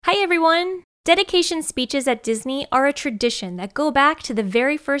Hi everyone! Dedication speeches at Disney are a tradition that go back to the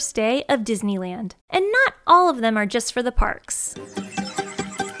very first day of Disneyland, and not all of them are just for the parks.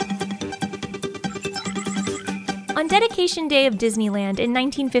 On Dedication Day of Disneyland in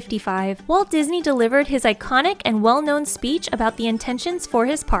 1955, Walt Disney delivered his iconic and well-known speech about the intentions for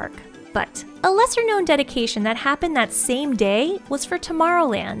his park. But a lesser-known dedication that happened that same day was for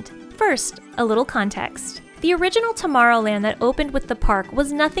Tomorrowland. First, a little context. The original Tomorrowland that opened with the park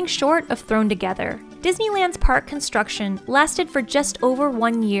was nothing short of thrown together. Disneyland's park construction lasted for just over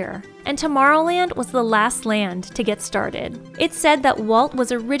 1 year, and Tomorrowland was the last land to get started. It's said that Walt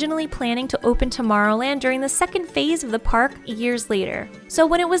was originally planning to open Tomorrowland during the second phase of the park years later. So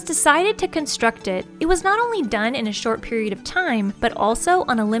when it was decided to construct it, it was not only done in a short period of time, but also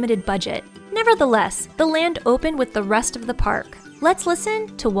on a limited budget. Nevertheless, the land opened with the rest of the park. Let's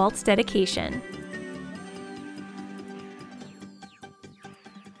listen to Walt's dedication.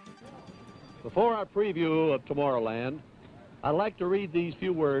 Before our preview of Tomorrowland, I'd like to read these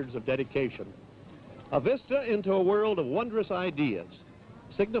few words of dedication. A vista into a world of wondrous ideas,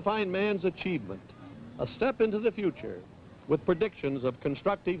 signifying man's achievement, a step into the future with predictions of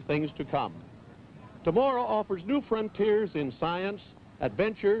constructive things to come. Tomorrow offers new frontiers in science,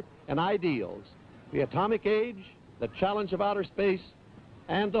 adventure, and ideals, the atomic age, the challenge of outer space,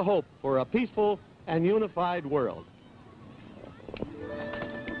 and the hope for a peaceful and unified world.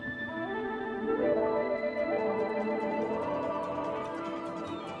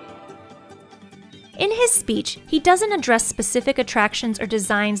 In his speech, he doesn't address specific attractions or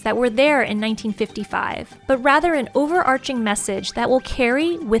designs that were there in 1955, but rather an overarching message that will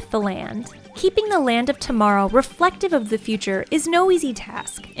carry with the land. Keeping the land of tomorrow reflective of the future is no easy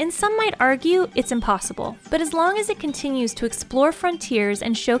task, and some might argue it's impossible. But as long as it continues to explore frontiers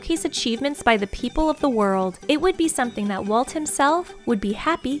and showcase achievements by the people of the world, it would be something that Walt himself would be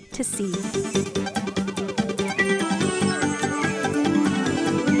happy to see.